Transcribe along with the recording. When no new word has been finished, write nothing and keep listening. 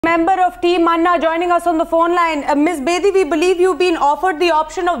Member of Team Anna joining us on the phone line. Ms. Bedi, we believe you've been offered the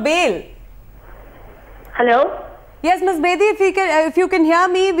option of bail. Hello? Yes, Ms. Bedi, if you can hear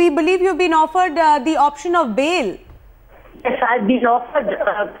me, we believe you've been offered the option of bail. Yes, I've been offered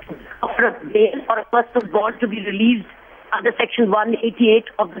a bail or a personal bond to be released under Section 188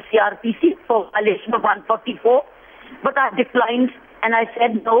 of the CRPC for violation of 144. But I declined and I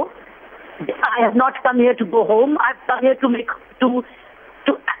said no. I have not come here to go home. I've come here to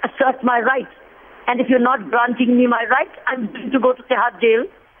assert my rights. And if you're not granting me my rights, I'm going to go to Tihar jail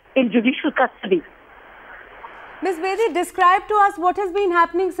in judicial custody. Ms. Bedi, describe to us what has been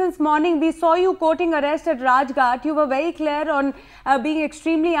happening since morning. We saw you courting arrest at Rajghat. You were very clear on being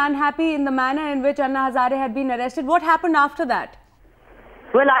extremely unhappy in the manner in which Anna Hazare had been arrested. What happened after that?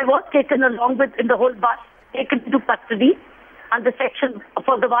 Well, I was taken along with in the whole bus, taken to custody under section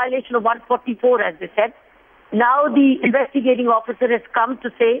for the violation of 144, as they said. Now the investigating officer has come to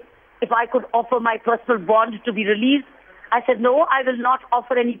say if I could offer my personal bond to be released. I said, no, I will not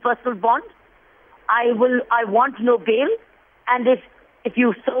offer any personal bond. I want no bail. And if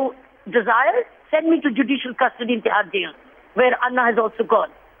you so desire, send me to judicial custody in Tihar jail, where Anna has also gone.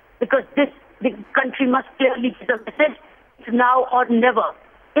 Because the country must clearly get a message, it's now or never.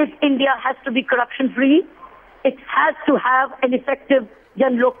 If India has to be corruption-free, it has to have an effective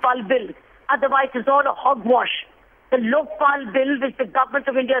Jan Lokpal bill. Otherwise, it's all a hogwash. The Lokpal bill which the government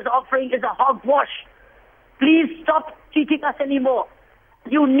of India is offering is a hogwash. Please stop cheating us anymore.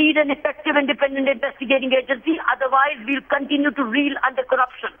 You need an effective independent investigating agency. Otherwise, we'll continue to reel under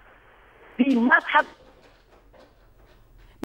corruption. We must have